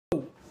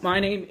My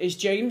name is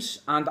James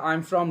and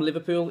I'm from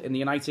Liverpool in the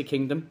United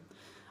Kingdom.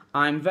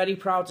 I'm very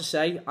proud to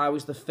say I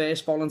was the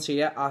first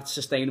volunteer at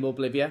Sustainable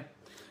Bolivia.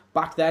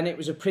 Back then it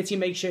was a pretty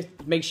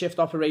makeshift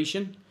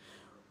operation.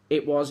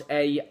 It was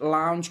a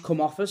lounge cum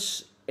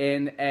office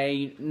in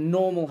a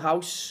normal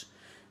house,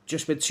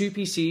 just with 2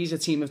 PCs, a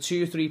team of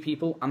 2 or 3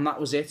 people, and that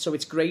was it. So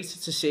it's great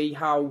to see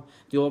how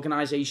the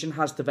organisation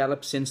has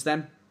developed since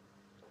then.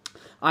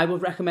 I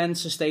would recommend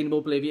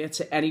Sustainable Bolivia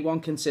to anyone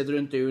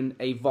considering doing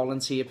a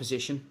volunteer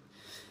position.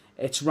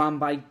 It's run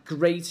by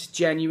great,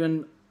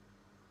 genuine,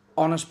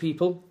 honest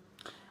people.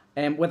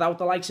 Without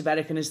the likes of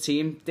Eric and his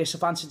team,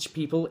 disadvantaged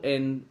people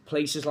in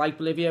places like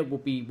Bolivia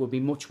would be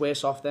much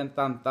worse off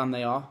than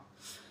they are.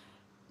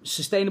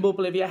 Sustainable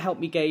Bolivia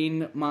helped me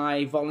gain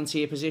my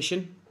volunteer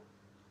position,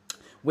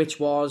 which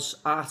was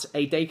at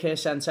a daycare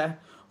centre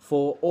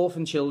for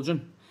orphan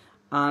children,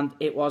 and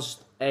it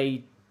was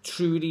a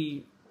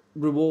truly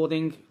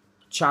rewarding,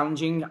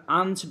 challenging,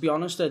 and to be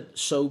honest, a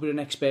sobering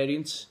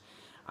experience.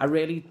 I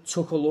really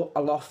took a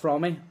lot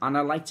from it, and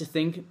I like to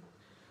think,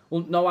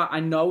 well, no, I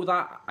know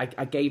that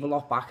I gave a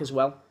lot back as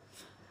well.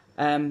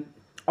 On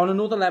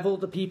another level,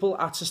 the people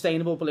at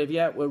Sustainable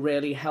Bolivia were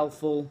really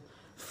helpful,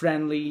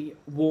 friendly,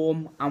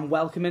 warm and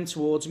welcoming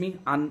towards me,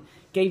 and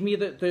gave me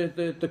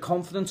the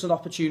confidence and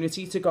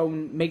opportunity to go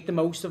and make the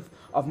most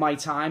of my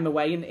time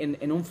away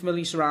in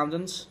unfamiliar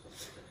surroundings,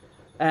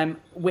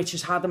 which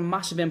has had a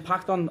massive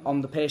impact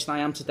on the person I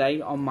am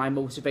today, on my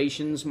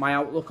motivations, my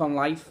outlook on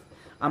life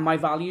and my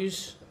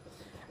values.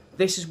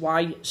 This is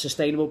why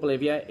Sustainable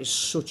Bolivia is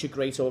such a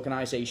great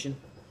organisation.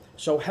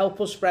 So help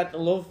us spread the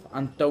love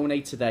and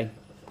donate today.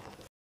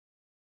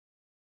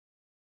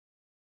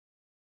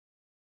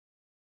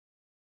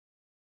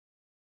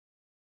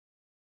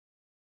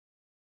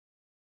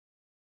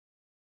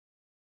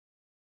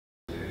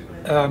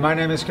 My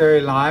name is Gary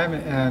Lime,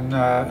 and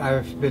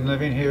I've been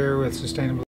living here with Sustainable